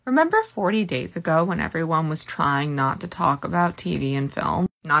Remember 40 days ago when everyone was trying not to talk about TV and film,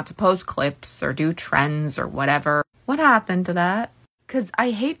 not to post clips or do trends or whatever? What happened to that? Because I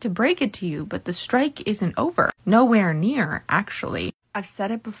hate to break it to you, but the strike isn't over. Nowhere near, actually. I've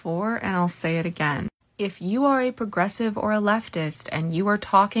said it before and I'll say it again. If you are a progressive or a leftist and you are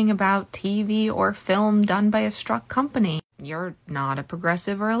talking about TV or film done by a struck company, you're not a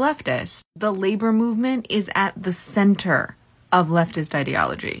progressive or a leftist. The labor movement is at the center of leftist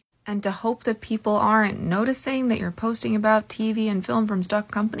ideology. And to hope that people aren't noticing that you're posting about TV and film from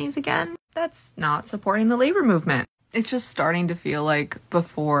struck companies again, that's not supporting the labor movement. It's just starting to feel like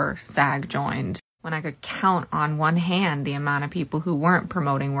before SAG joined, when I could count on one hand the amount of people who weren't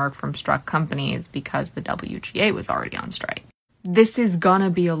promoting work from struck companies because the WGA was already on strike. This is gonna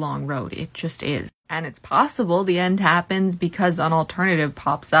be a long road. It just is. And it's possible the end happens because an alternative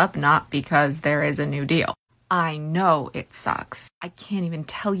pops up, not because there is a new deal. I know it sucks. I can't even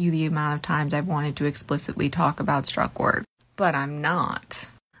tell you the amount of times I've wanted to explicitly talk about struck work, but I'm not.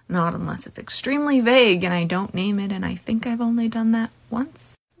 Not unless it's extremely vague and I don't name it, and I think I've only done that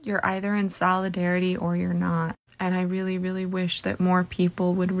once. You're either in solidarity or you're not. And I really, really wish that more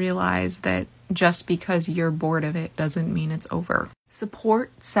people would realize that just because you're bored of it doesn't mean it's over.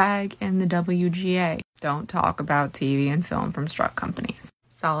 Support SAG and the WGA. Don't talk about TV and film from struck companies.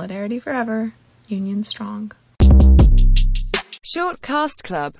 Solidarity forever. Union strong. Shortcast Club.